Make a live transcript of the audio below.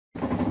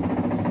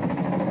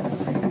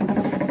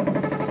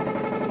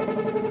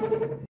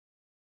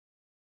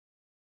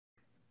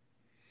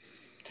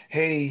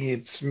Hey,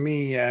 it's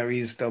me,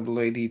 Aries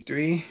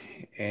 83,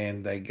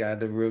 and I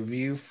got a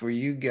review for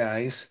you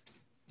guys.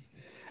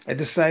 I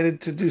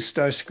decided to do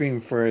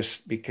Starscream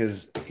first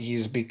because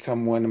he's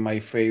become one of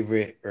my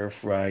favorite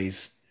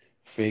Earthrise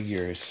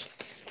figures.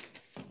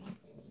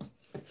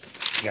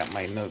 Got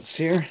my notes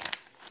here.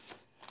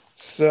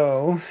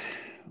 So,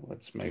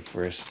 what's my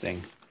first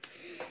thing?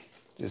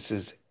 This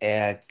is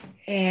Air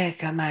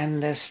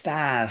Commander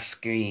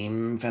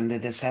Starscream from the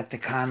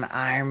Decepticon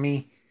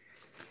Army.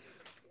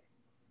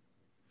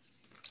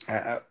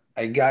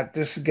 I got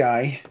this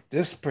guy,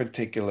 this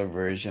particular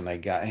version. I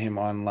got him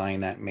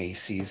online at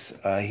Macy's.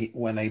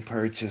 When I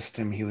purchased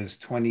him, he was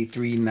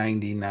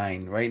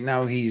 $23.99. Right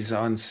now, he's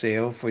on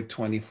sale for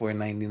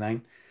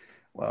 $24.99.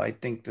 Well, I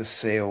think the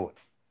sale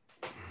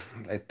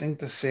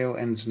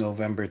ends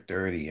November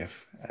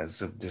 30th.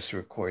 As of this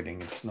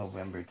recording, it's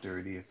November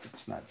 30th.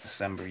 It's not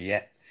December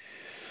yet.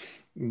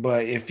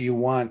 But if you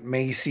want,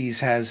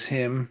 Macy's has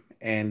him,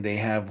 and they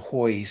have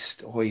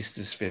Hoist. Hoist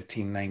is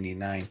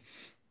 $15.99.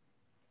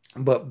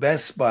 But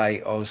Best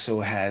Buy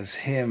also has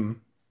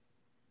him,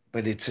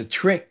 but it's a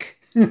trick.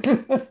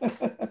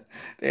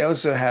 They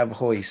also have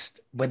Hoist,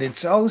 but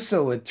it's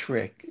also a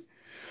trick.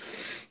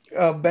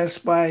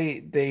 Best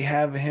Buy, they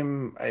have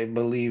him, I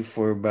believe,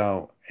 for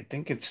about, I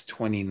think it's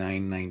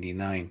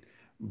 $29.99.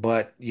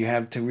 But you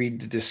have to read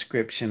the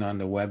description on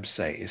the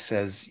website. It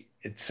says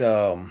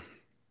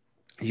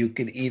you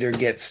could either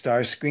get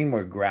Starscream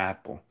or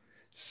Grapple.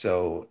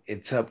 So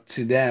it's up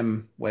to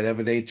them.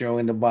 Whatever they throw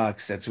in the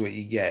box, that's what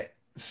you get.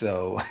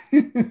 So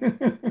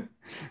if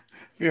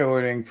you're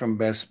ordering from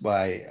Best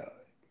Buy,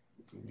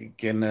 you're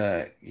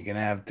gonna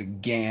have to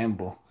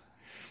gamble.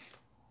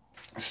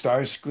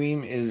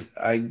 Starscream is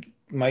I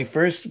my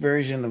first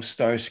version of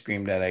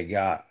Starscream that I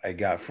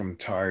got from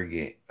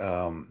Target.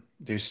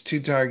 There's two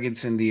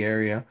Targets in the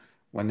area.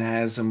 One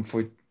had them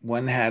for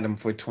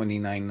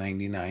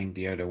 $29.99.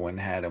 The other one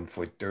had them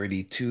for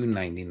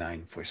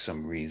 $32.99 for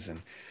some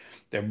reason.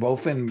 They're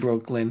both in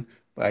Brooklyn,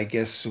 but I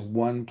guess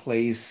one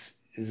place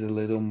is a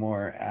little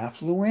more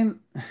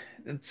affluent.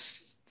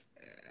 It's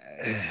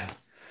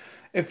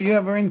If you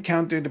ever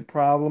encountered the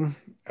problem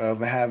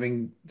of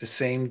having the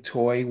same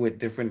toy with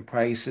different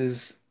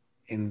prices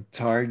in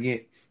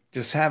Target,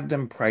 just have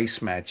them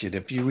price match it.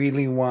 If you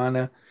really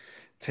wanna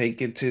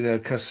take it to the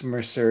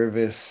customer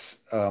service,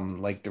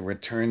 like the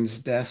returns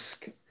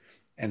desk,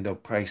 and they'll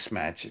price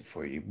match it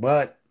for you.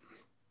 But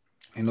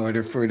in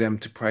order for them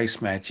to price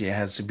match it, it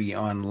has to be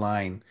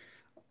online.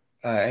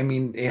 I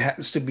mean, it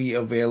has to be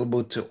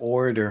available to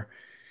order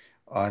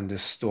on the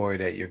store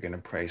that you're going to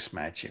price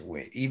match it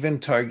with. Even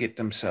Target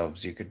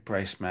themselves, you could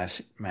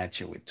match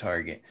it with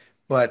Target.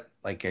 But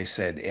like I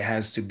said, it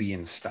has to be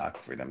in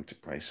stock for them to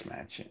price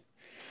match it.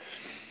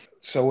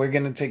 So we're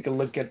going to take a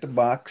look at the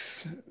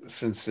box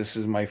since this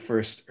is my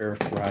first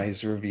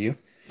Earthrise review.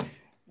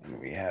 And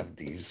we have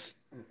these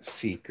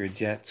Seeker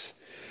jets.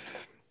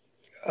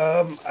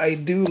 I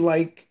do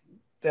like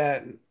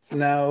that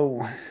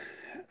now.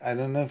 I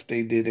don't know if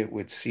they did it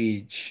with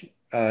Siege.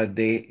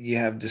 You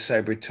have the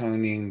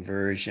Cybertonian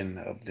version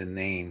of the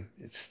name.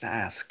 It's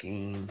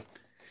Starscream.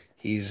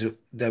 He's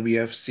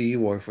WFC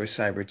War for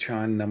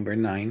Cybertron number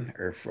 9,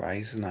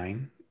 Earthrise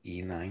 9,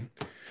 E9.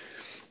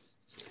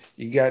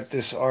 You got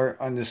this art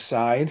on the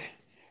side,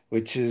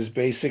 which is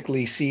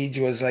basically Siege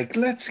was like,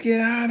 let's get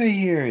out of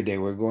here. They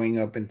were going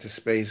up into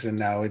space, and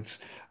now it's,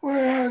 we're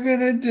all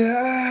gonna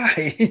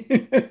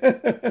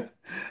die.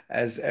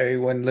 As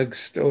everyone looks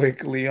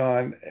stoically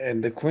on,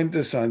 and the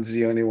Quintesson's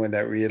the only one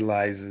that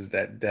realizes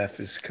that death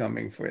is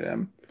coming for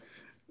them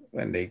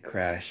when they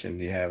crash, and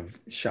you have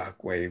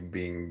Shockwave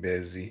being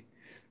busy.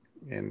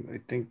 And I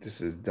think this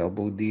is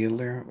Double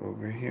Dealer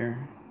over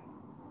here,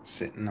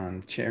 sitting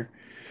on a chair.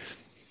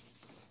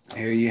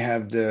 Here you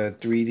have the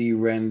 3D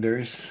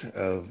renders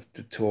of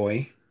the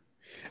toy.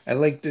 I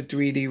like the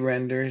 3D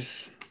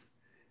renders.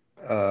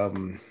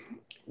 Um,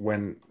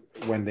 when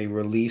they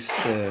release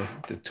the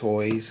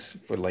toys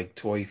for like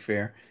Toy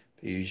Fair,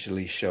 they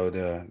usually show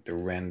the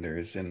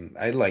renders, and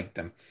I like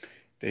them.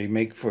 They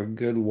make for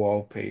good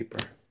wallpaper.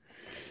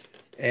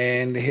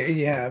 And here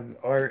you have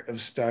art of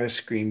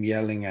Starscream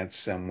yelling at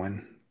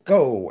someone,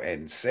 "Go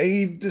and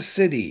save the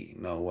city."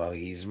 No, well,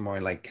 he's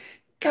more like,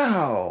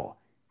 "Go,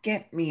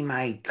 get me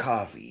my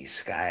coffee,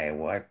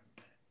 Skywarp.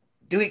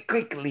 Do it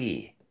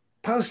quickly.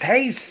 Post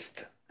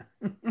haste."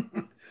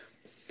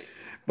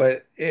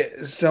 But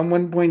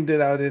someone pointed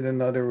out in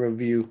another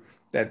review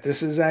that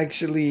this is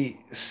actually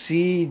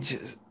Siege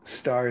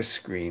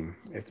Starscream.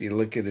 If you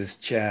look at his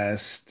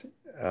chest,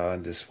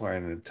 this part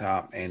on the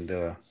top, and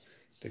the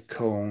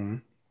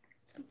cone,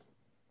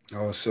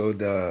 also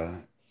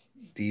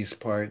these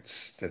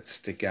parts that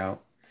stick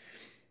out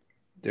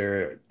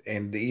there,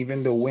 and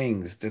even the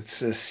wings.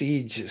 That's a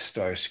Siege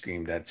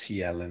Starscream that's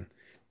yelling.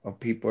 While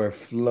people are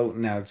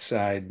floating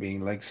outside,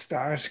 being like,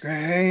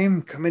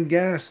 "Starscream, come and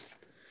get us."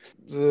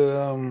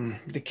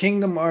 The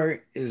Kingdom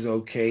art is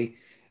okay.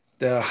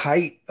 The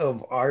height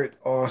of art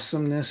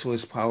awesomeness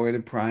was Power to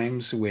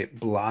Primes with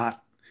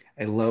Blot.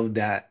 I love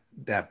that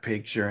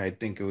picture. I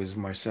think it was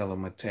Marcelo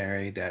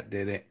Materi that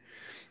did it.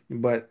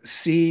 But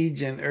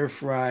Siege and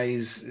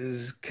Earthrise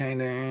is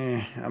kind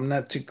of, I'm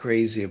not too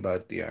crazy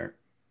about the art.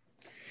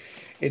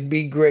 It'd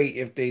be great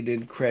if they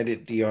did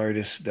credit the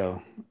artist,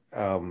 though.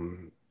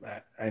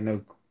 I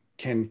know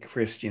Ken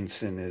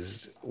Christensen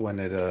is one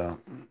of the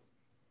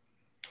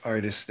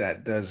artists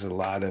that does a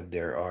lot of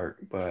their art,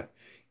 but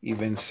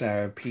even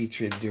Sarah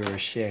Petra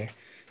Durocher,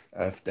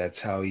 if that's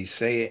how you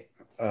say it,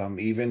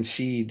 even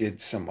she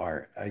did some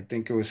art. I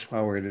think it was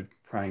Powered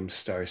Prime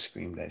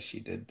Starscream that she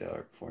did the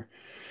art for.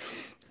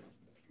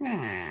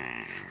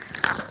 Ah,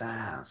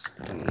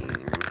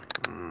 Starscream.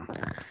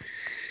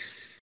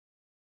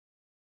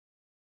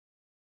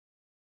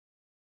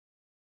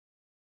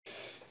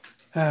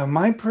 Mm.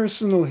 My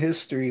personal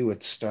history with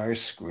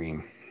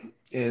Starscream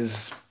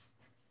is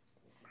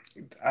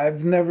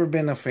I've never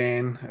been a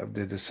fan of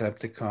the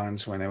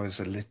Decepticons when I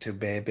was a little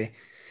baby.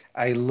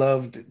 I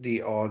loved the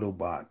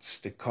Autobots,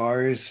 the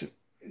cars,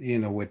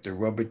 with the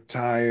rubber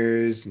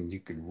tires and you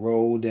could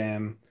roll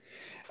them.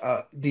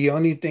 The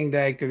only thing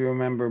that I could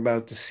remember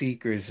about the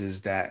Seekers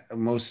is that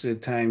most of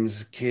the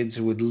times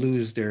kids would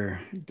lose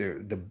their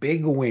the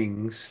big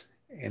wings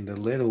and the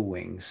little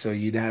wings. So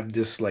you'd have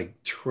this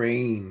like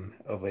train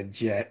of a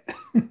jet.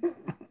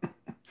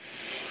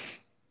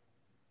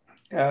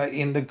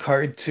 In the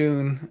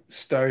cartoon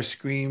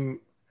Starscream,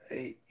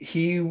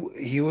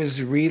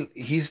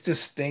 he's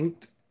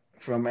distinct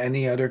from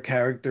any other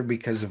character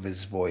because of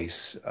his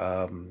voice.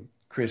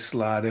 Chris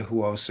Latta,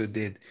 who also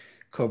did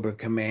Cobra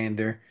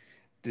Commander,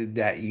 did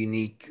that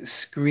unique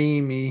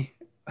screamy,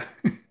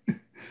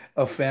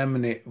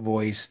 effeminate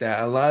voice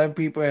that a lot of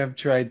people have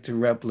tried to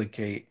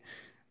replicate,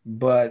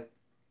 but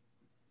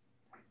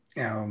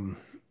um,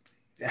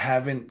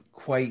 haven't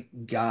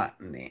quite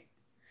gotten it.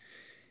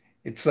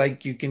 It's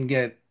like you can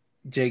get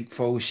Jake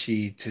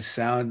Foshi to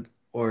sound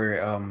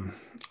or on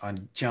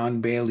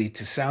John Bailey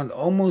to sound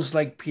almost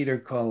like Peter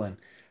Cullen,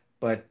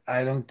 but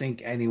I don't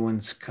think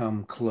anyone's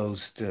come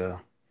close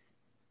to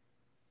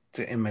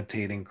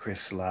imitating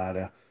Chris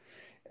Latta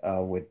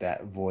with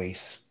that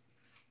voice.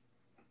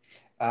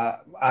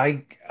 I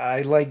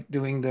like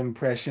doing the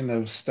impression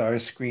of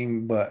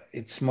Starscream, but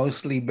it's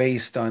mostly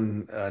based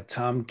on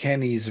Tom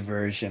Kenny's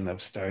version of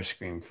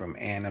Starscream from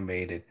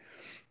animated.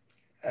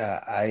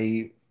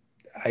 I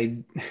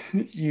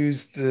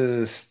used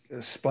the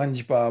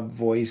SpongeBob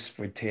voice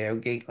for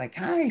Tailgate, like,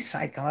 "Hi,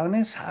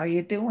 Cyclonus, how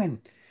you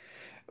doing?"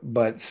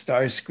 But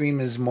Starscream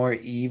is more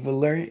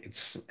eviler.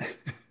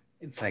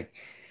 It's like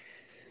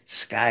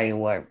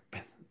Skywarp,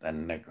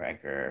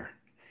 Thundercracker.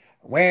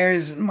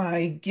 Where's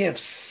my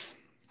gifts?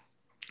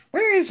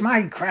 Where is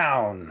my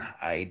crown?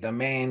 I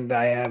demand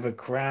I have a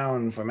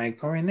crown for my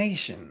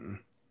coronation.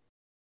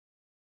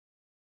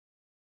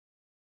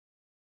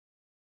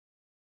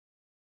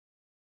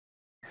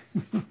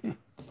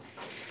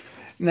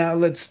 Now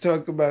let's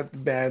talk about the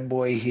bad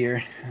boy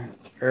here,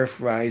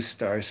 Earthrise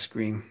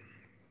Starscream.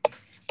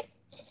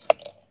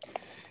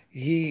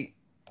 He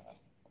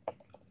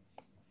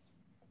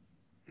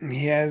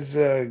he has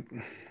a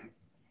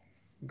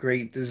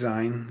great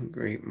design,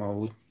 great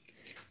mode.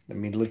 Let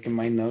me look at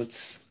my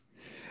notes.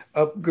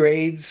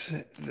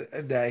 Upgrades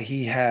that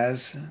he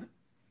has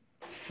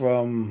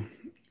from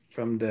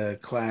from the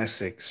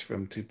classics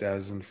from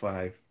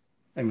 2005.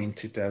 I mean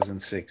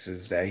 2006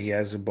 is that he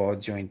has a ball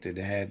jointed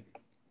head.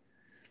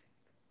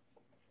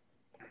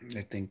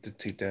 I think the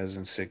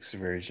 2006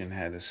 version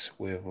had a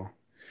swivel.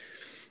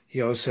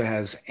 He also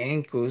has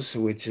ankles,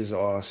 which is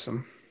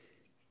awesome.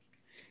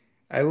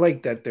 I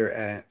like that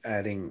they're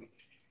adding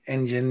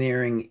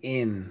engineering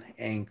in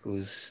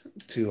ankles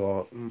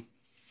to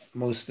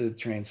most of the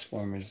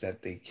Transformers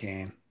that they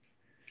can.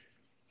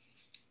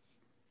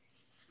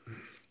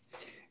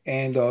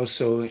 And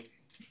also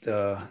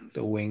the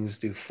wings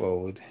do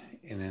fold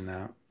in and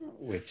out,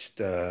 which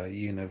the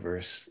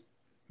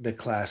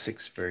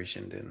classics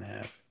version didn't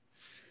have.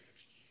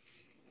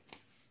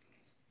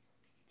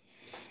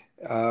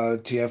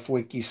 TF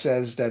Wiki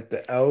says that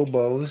the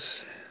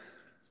elbows,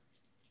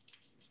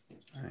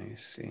 I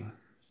see,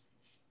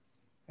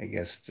 I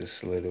guess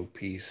this little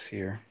piece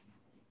here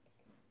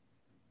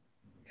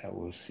that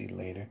we'll see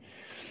later.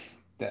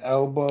 The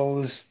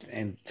elbows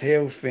and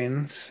tail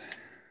fins,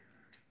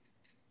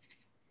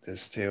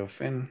 this tail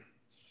fin,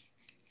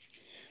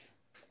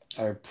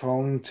 are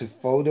prone to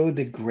photo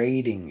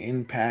degrading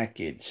in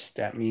package.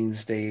 That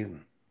means they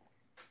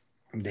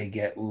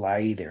get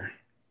lighter.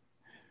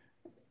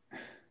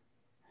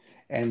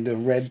 And the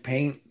red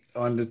paint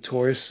on the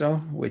torso,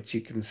 which you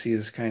can see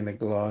is kind of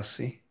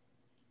glossy.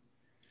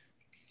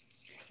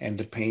 And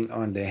the paint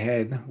on the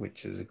head,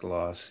 which is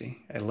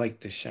glossy. I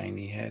like the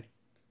shiny head.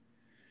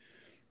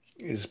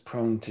 Is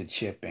prone to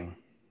chipping.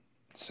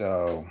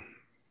 So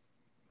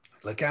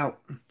look out.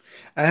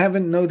 I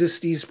haven't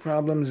noticed these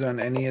problems on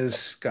any of the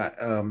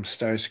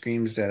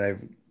Starscreams that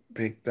I've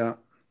picked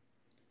up.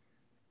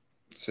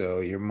 So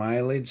your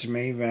mileage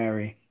may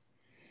vary.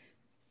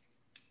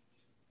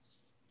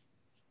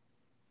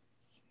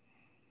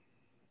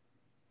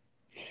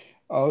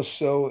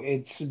 Also,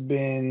 it's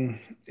been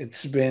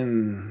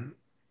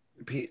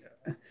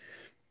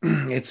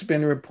It's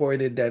been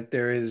reported that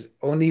there is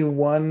only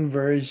one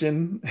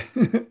version.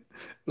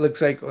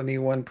 Looks like only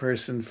one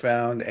person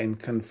found and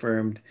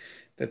confirmed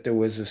that there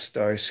was a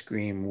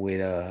Starscream with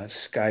a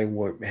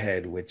Skywarp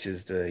head, which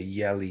is the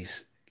yelly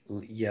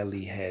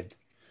head,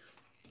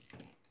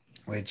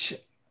 which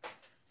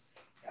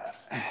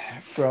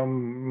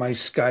from my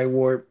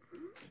Skywarp,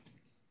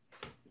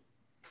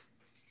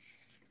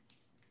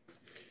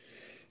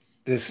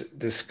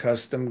 this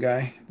custom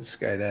guy, this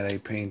guy that I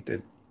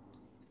painted.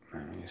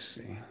 Let me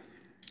see.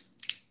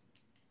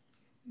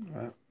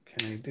 Well,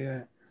 can I do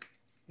that?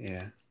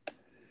 Yeah.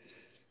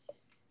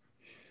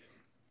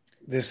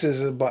 This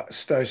is a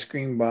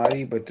Starscream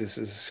body, but this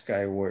is a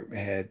Skywarp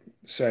head.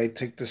 So I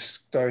took the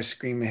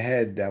Starscream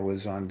head that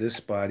was on this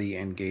body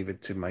and gave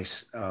it to my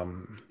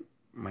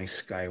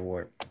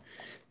Skywarp.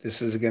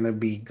 This is gonna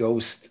be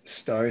Ghost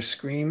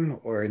Starscream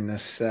or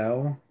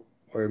Nacelle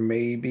or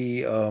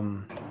maybe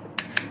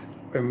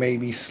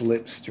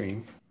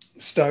Slipstream.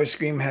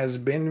 Starscream has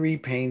been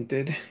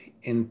repainted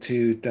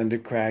into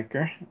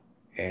Thundercracker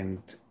and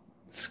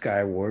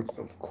Skywarp,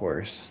 of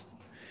course.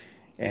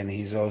 And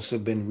he's also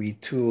been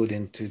retooled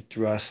into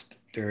Thrust,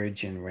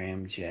 Dirge, and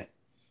Ramjet.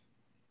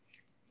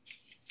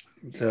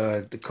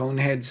 The cone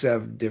heads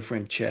have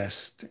different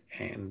chest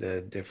and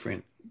a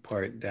different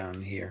part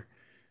down here.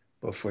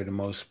 But for the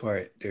most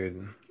part,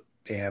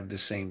 they have the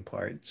same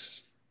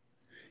parts.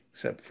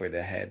 Except for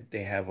the head.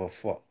 They have a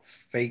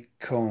fake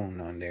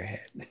cone on their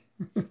head.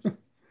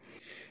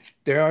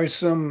 There are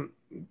some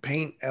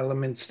paint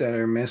elements that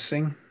are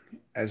missing.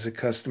 As a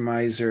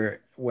customizer,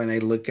 when I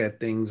look at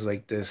things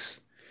like this,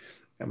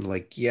 I'm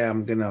like, yeah,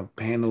 I'm gonna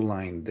panel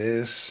line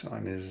this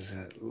on his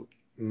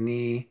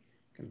knee,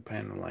 and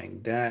panel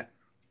line that,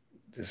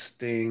 this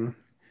thing,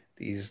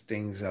 these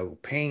things I'll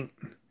paint,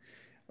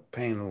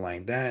 panel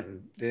line that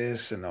and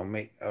this, and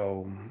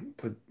I'll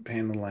put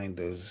panel line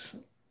those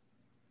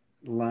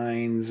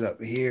lines up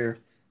here.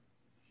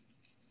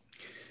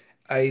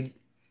 I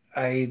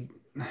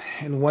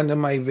in one of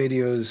my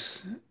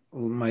videos,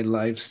 my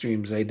live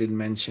streams, I did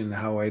mention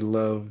how I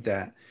love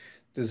that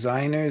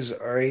designers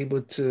are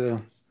able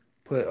to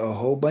put a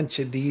whole bunch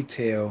of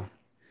detail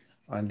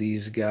on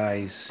these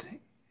guys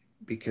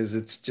because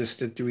it's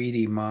just a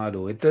 3D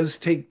model. It does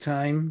take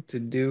time to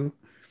do,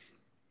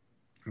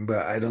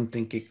 but I don't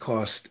think it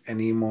costs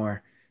any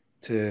more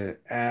to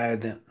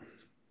add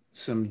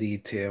some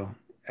detail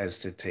as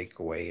to take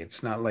away.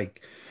 It's not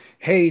like,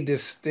 hey,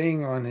 this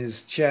thing on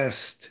his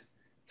chest,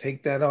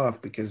 take that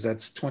off because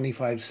that's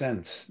 25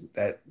 cents.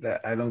 That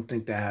I don't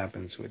think that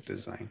happens with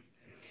design.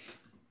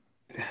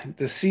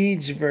 The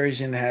Siege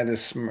version had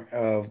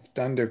of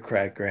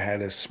Thundercracker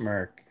had a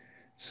smirk,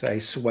 so I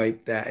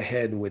swiped that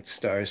head with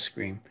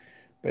Starscream.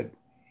 But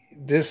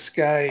this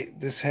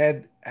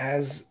head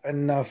has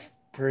enough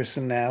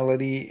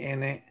personality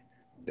in it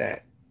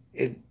that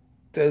it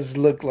does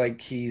look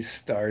like he's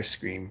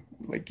Starscream,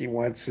 like he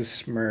wants to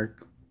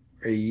smirk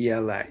or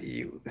yell at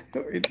you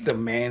or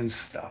demand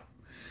stuff.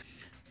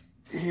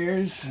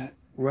 Here's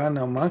Run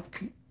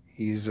Amok.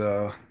 He's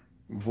a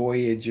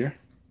Voyager.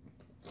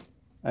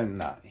 I'm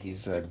not.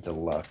 He's a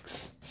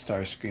deluxe.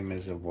 Starscream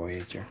is a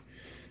Voyager.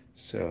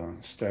 So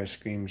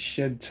Starscream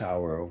should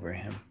tower over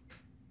him.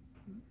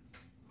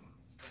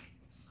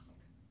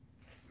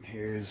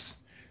 Here's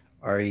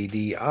Red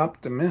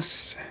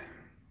Optimus.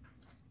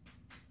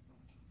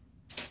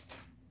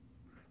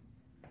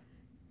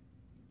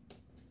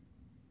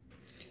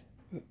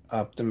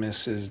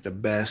 Optimus is the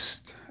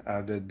best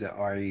out of the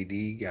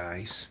Red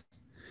guys.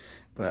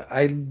 But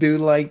I do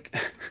like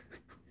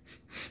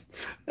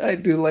I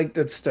do like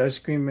that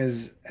Starscream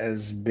is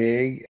as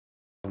big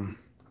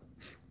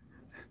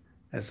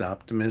as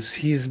Optimus.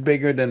 He's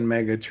bigger than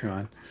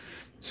Megatron.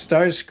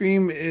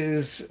 Starscream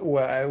is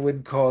what I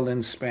would call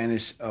in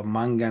Spanish a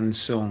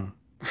manganzón.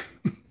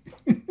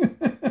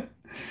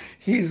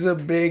 He's a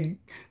big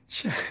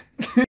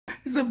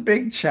he's a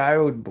big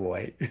child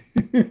boy.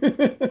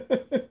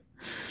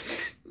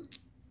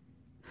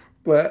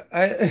 But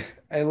I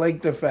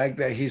like the fact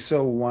that he's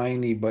so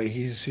whiny, but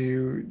he's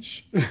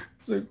huge.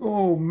 It's like,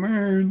 oh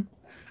man.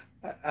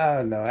 I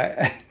don't know.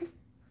 I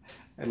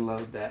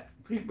love that.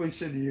 People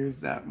should use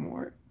that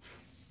more.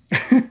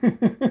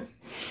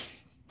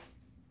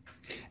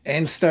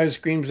 And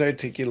Starscream's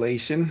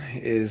articulation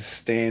is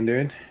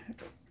standard.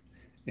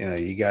 You know,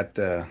 you got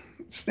the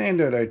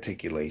standard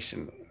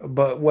articulation.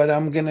 But what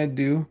I'm gonna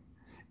do,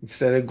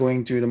 instead of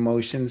going through the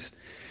motions,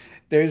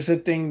 there's a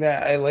thing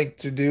that I like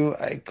to do.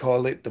 I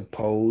call it the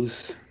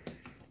pose.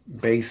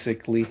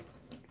 Basically,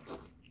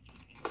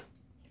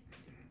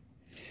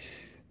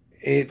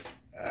 it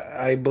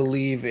I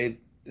believe it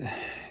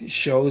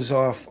shows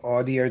off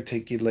all the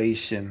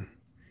articulation.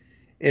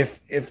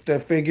 If the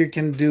figure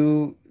can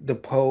do the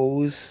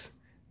pose,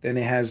 then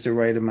it has the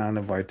right amount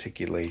of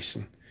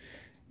articulation.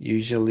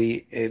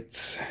 Usually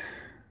it's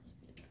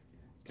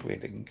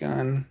with a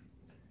gun.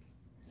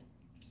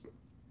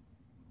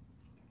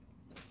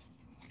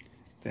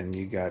 Then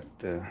you got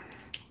the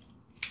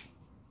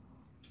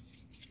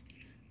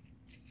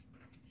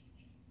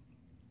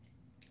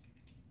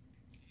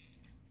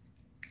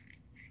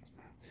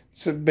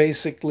So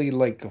basically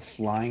like a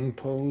flying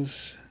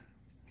pose,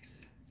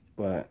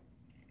 but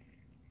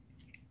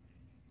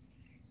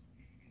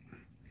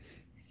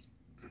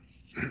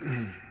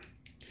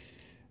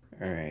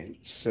all right.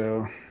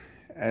 So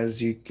as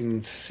you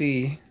can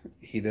see,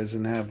 he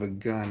doesn't have a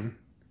gun.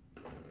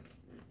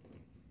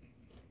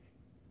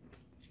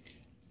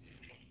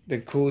 The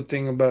cool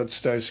thing about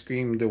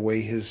Starscream, the way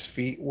his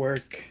feet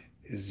work,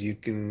 is you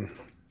can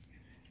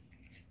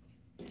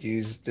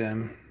use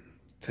them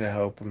to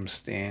help him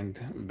stand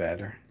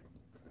better.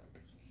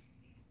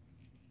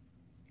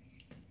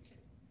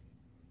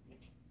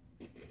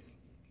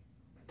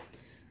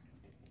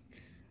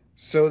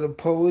 So the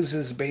pose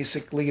is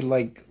basically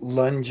like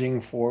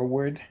lunging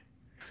forward.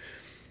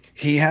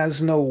 He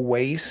has no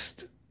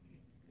waist,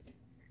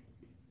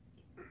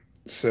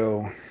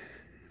 so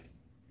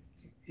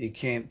you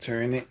can't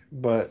turn it.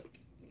 But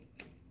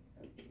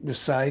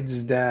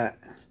besides that,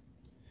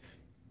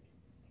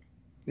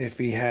 if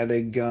he had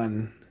a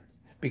gun,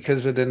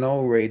 because of the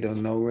no ray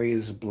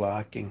is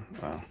blocking.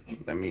 Well,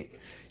 let me.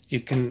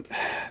 You can.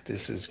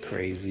 This is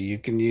crazy. You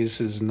can use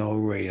his no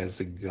ray as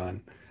a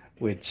gun,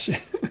 which.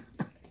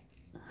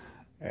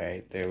 All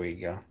right, there we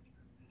go.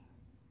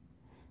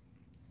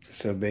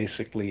 So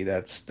basically,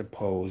 that's the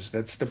pose.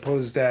 That's the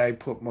pose that I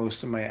put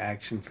most of my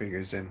action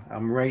figures in.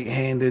 I'm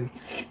right-handed,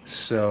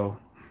 so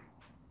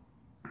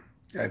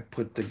I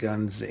put the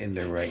guns in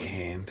the right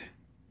hand.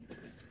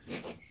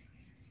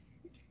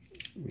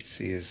 You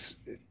see his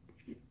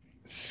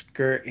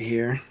skirt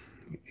here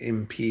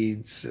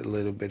impedes a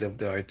little bit of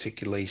the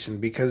articulation.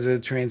 Because of the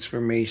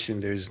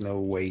transformation, there's no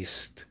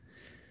waist.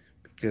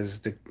 Because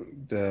the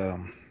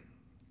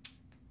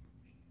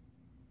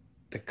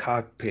the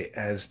cockpit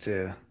has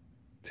to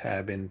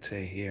tab into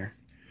here.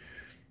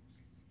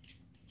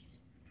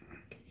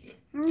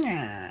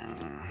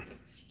 Yeah.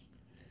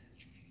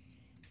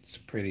 It's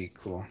pretty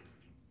cool.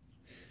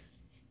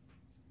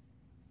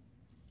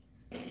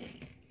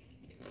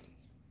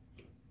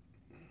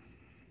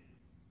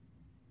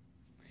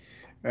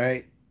 All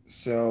right,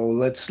 so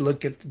let's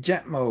look at the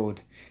jet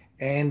mode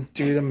and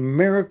do the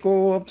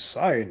miracle of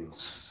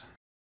science,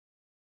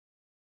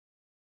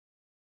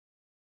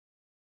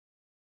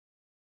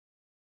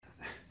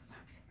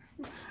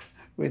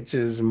 which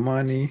is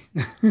money.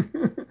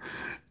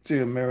 To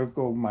the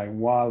miracle of my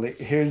wallet.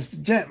 Here's the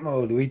jet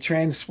mode. We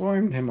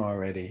transformed him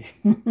already.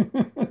 Let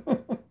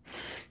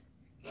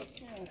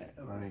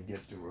me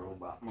get the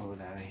robot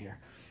mode out of here.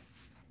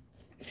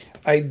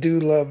 I do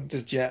love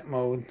the jet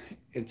mode.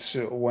 It's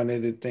one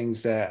of the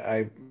things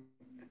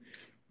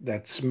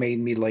that's made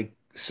me like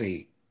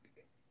say,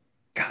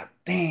 God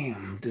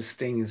damn, this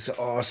thing is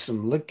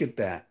awesome. Look at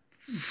that.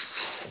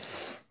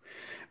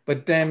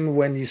 But then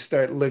when you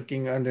start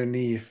looking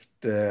underneath,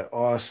 the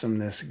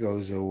awesomeness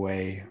goes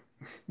away.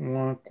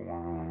 Wonk,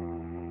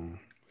 wonk.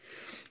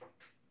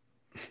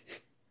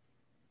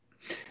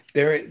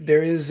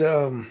 There's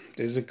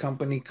a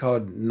company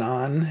called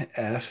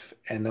Nonf,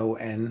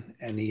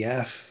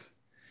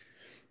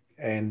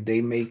 and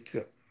they make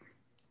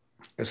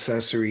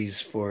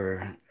accessories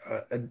for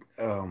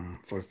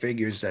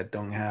figures that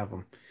don't have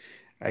them.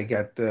 I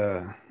got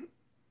the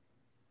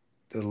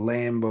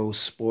Lambo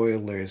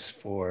spoilers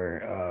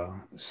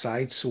for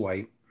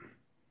Sideswipe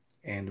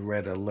and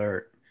Red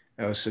Alert.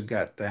 I also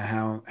got the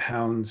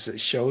Hound's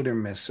shoulder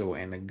missile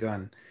and a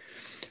gun.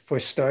 For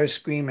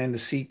Starscream and the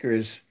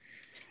Seekers,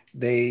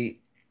 they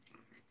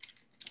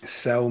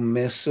sell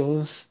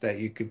missiles that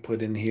you could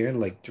put in here,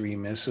 like 3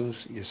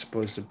 missiles. You're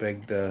supposed to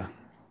peg the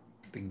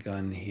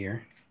gun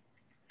here,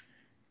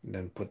 and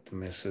then put the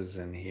missiles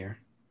in here.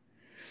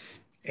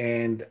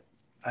 And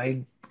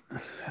I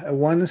I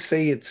want to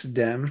say it's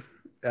them.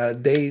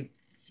 They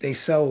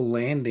sell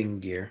landing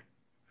gear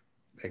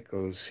that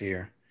goes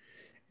here,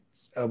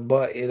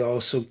 but it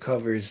also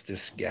covers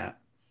this gap,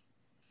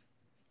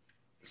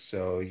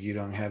 so you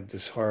don't have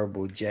this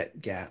horrible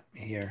jet gap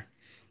here.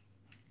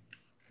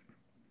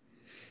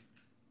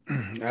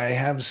 I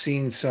have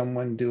seen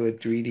someone do a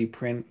 3D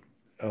print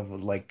of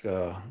like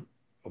a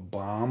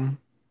bomb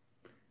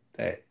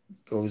that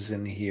goes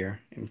in here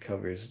and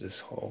covers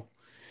this hole.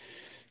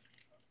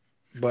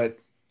 But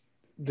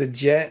the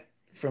jet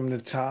from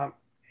the top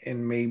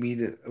and maybe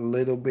a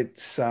little bit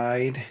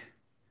side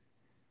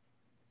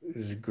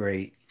is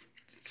great.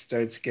 It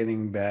starts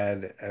getting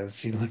bad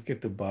as you look at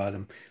the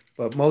bottom.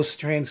 But most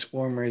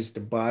Transformers,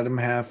 the bottom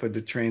half of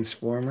the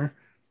Transformer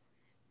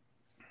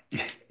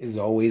is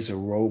always a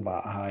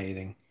robot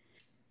hiding.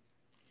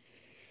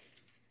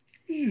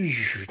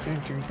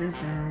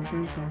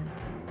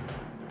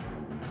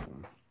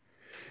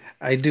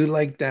 I do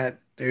like that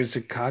there's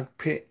a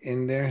cockpit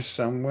in there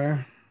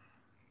somewhere.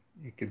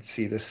 You can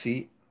see the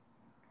seat.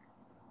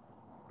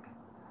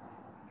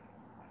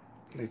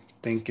 I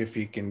think if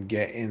you can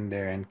get in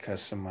there and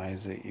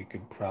customize it, you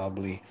could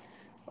probably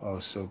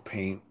also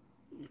paint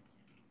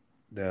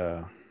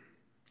the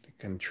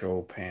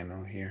control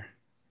panel here.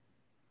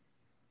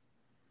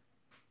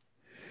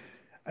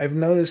 I've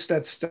noticed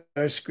that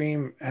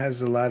Starscream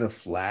has a lot of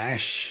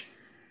flash,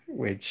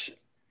 which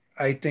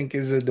I think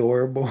is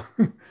adorable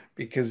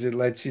because it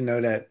lets you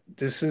know that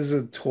this is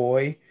a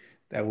toy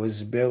that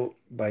was built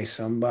by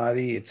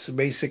somebody. It's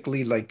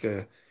basically like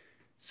a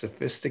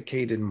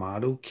sophisticated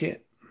model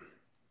kit.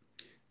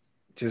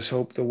 Just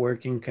hope the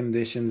working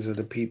conditions of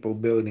the people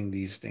building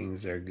these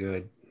things are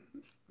good.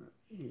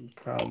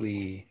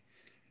 Probably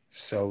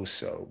so,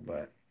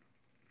 but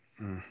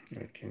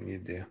what can you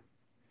do?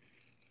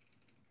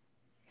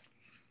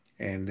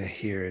 And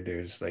here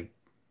there's like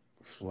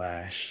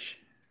flash.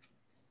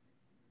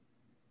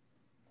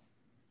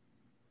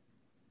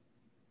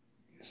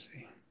 You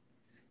see,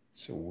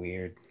 so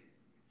weird.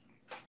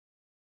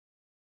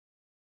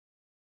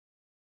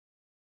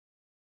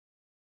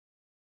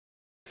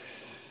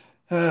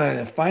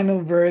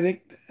 Final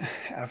verdict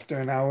after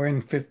an hour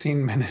and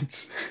 15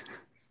 minutes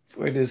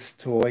for this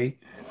toy.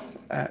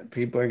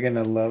 People are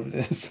gonna love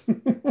this.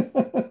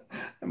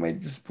 I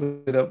might just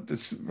put up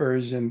this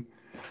version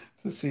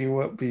to see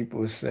what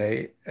people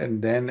say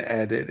and then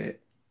edit it.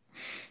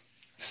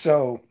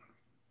 So,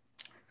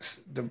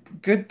 the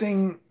good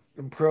thing,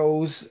 the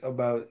pros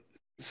about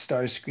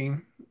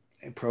Starscream,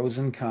 pros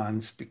and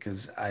cons,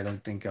 because I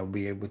don't think I'll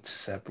be able to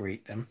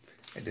separate them.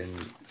 I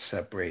didn't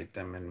separate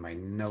them in my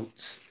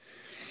notes.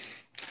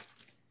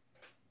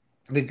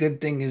 The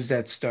good thing is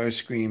that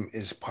Starscream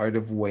is part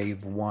of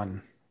Wave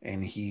 1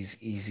 and he's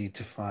easy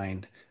to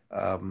find.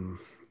 Um,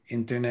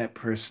 Internet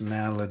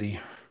personality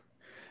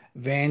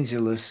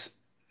Vangelis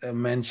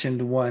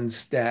mentioned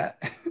once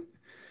that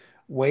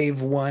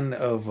Wave 1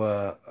 of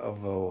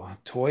a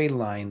toy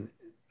line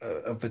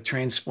of a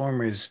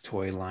Transformers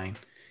toy line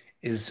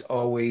is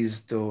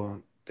always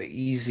the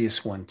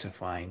easiest one to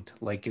find.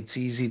 Like it's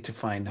easy to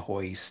find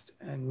Hoist,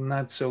 and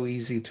not so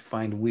easy to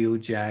find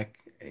Wheeljack,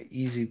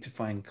 easy to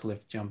find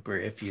Cliff Jumper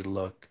if you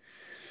look.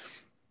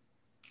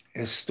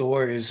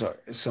 Stores are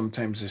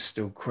sometimes are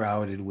still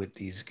crowded with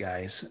these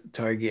guys.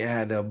 Target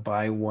had a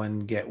buy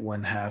one get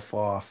one half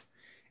off,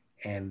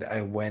 and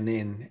I went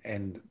in,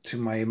 and to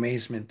my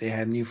amazement, they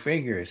had new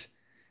figures.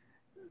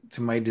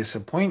 To my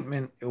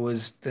disappointment, it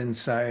was the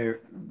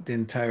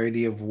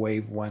entirety of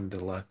Wave One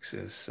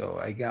Deluxes. So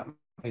I got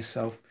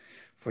myself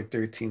for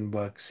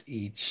 $13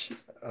 each.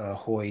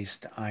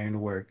 Hoist,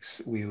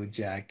 Ironworks,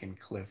 Wheeljack, and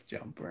Cliff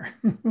Jumper.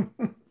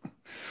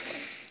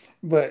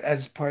 But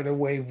as part of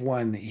Wave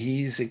One,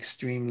 he's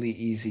extremely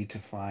easy to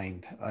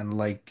find,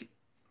 unlike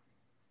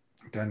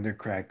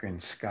Thundercracker and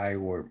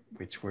Skywarp,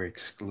 which were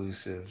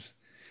exclusives.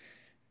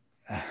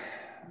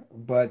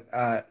 But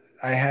I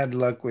had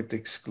luck with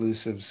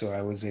exclusives, so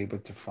I was able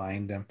to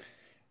find them.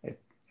 I,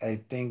 I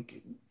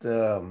think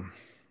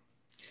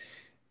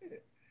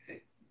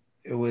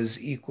it was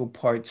equal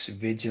parts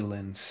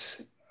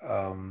vigilance,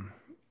 um,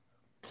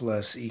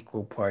 plus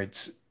equal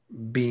parts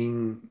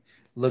being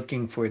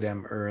looking for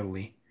them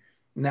early.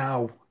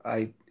 Now,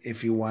 I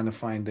if you want to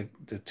find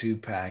the two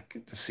pack,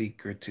 the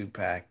secret two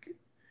pack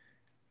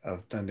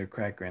of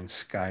Thundercracker and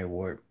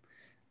Skywarp,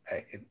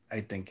 I,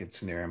 I think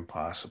it's near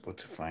impossible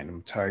to find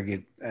them.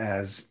 Target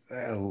has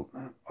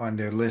on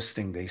their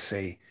listing, they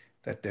say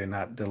that they're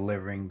not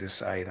delivering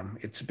this item.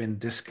 It's been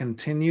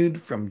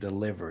discontinued from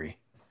delivery,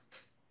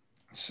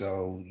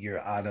 so you're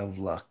out of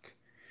luck.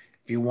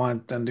 If you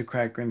want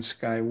Thundercracker and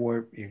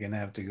Skywarp, you're gonna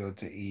have to go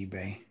to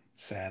eBay,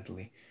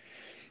 sadly.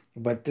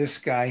 But this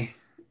guy,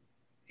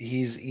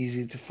 he's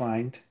easy to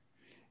find.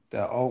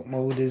 The alt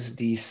mode is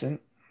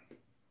decent.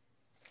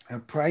 The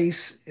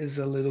price is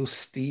a little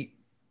steep,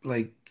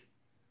 like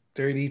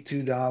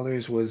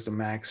 $32 was the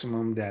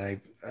maximum that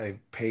I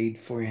paid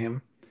for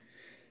him.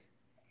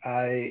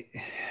 I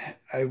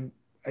I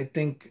I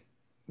think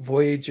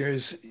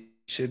Voyagers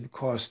should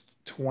cost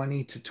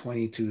 20 to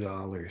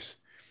 $22.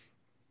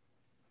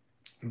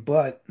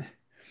 But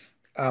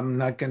I'm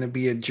not going to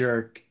be a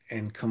jerk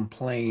and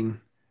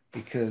complain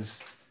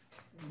because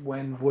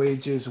when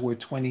Voyagers were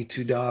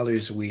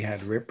 $22, we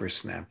had Ripper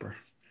Snapper.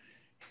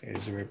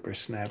 There's a Ripper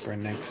Snapper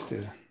next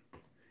to,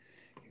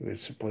 he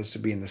was supposed to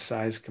be in the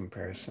size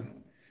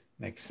comparison,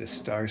 next to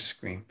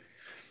Starscream.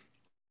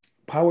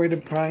 Power to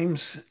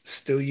primes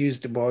still use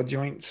the ball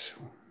joints,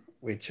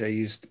 which I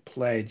used to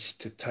pledge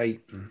to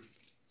tighten.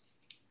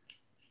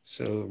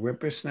 So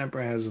Ripper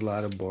Snapper has a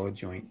lot of ball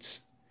joints.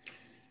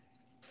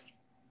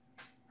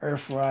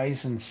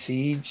 Earthrise and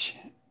Siege,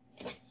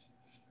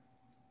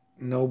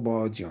 no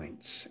ball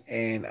joints.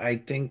 And I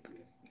think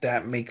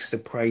that makes the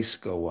price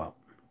go up.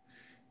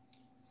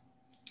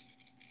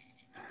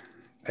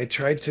 I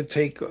tried to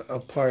take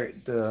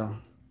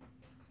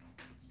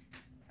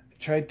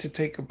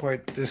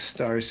apart this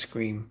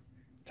Starscream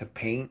to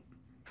paint.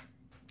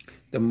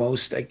 The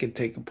most I could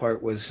take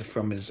apart was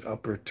from his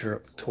upper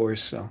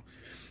torso.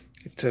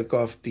 I took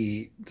off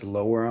the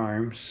lower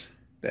arms,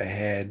 the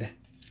head.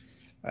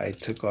 I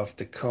took off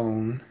the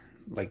cone,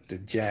 like the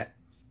jet,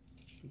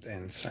 the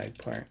inside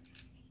part.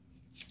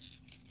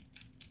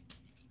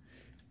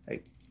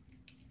 I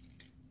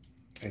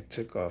I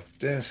took off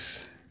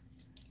this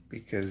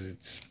because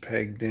it's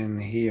pegged in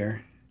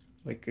here.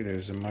 Like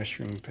there's a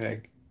mushroom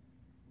peg.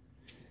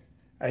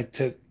 I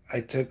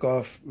took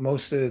off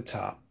most of the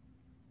top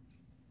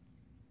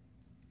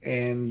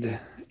and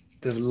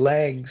the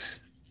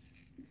legs.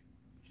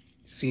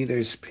 See,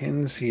 there's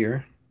pins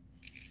here.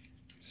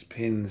 There's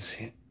pins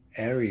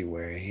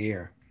everywhere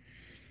here.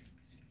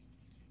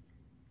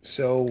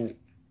 So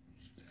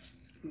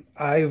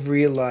I've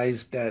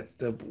realized that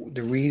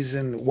the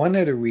reason, one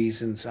of the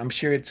reasons, I'm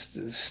sure it's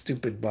the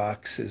stupid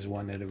box is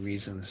one of the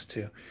reasons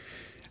too.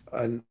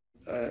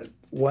 Uh,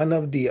 One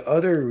of the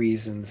other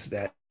reasons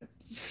that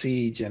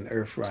Siege and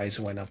Earthrise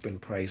went up in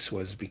price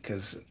was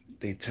because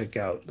they took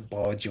out the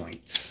ball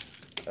joints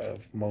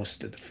of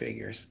most of the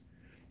figures.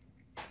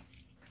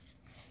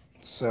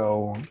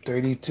 So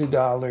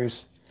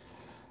 $32,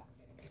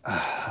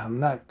 I'm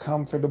not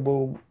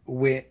comfortable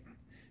with,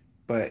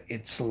 but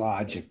it's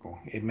logical.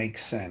 It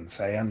makes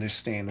sense. I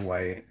understand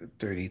why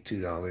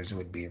 $32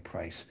 would be a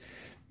price.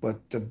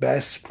 But the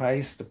best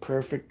price, the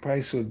perfect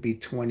price would be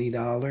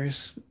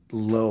 $20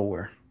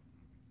 lower,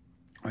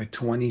 or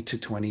 $20 to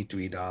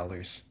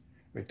 $23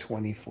 or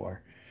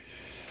 24.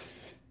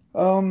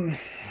 Um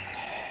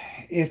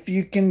if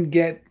you can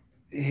get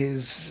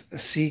his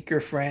seeker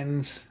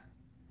friends,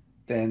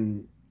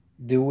 then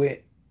do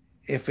it.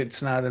 If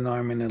it's not an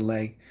arm and a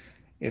leg,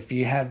 if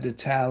you have the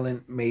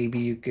talent, maybe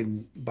you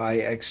can buy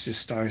extra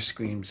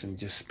Starscreams and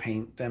just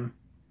paint them.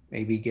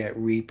 Maybe get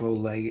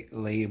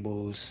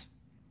labels.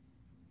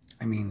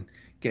 I mean,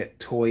 get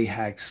Toy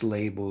Hacks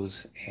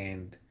labels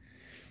and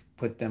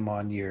put them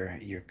on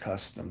your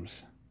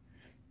customs.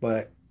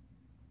 But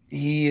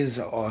he is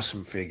an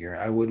awesome figure.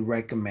 I would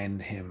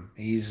recommend him.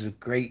 He's a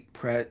great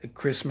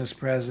Christmas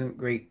present,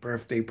 great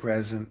birthday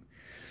present.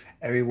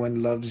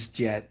 Everyone loves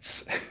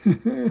jets.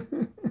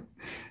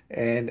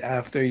 And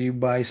after you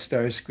buy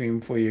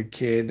Starscream for your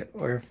kid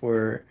or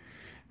for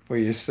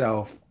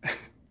yourself,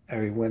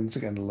 everyone's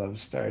gonna love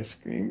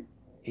Starscream,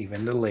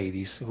 even the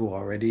ladies who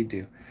already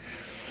do.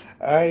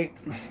 All right,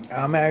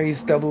 I'm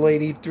Aries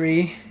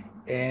 083,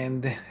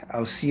 and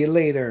I'll see you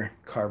later,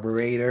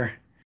 carburetor.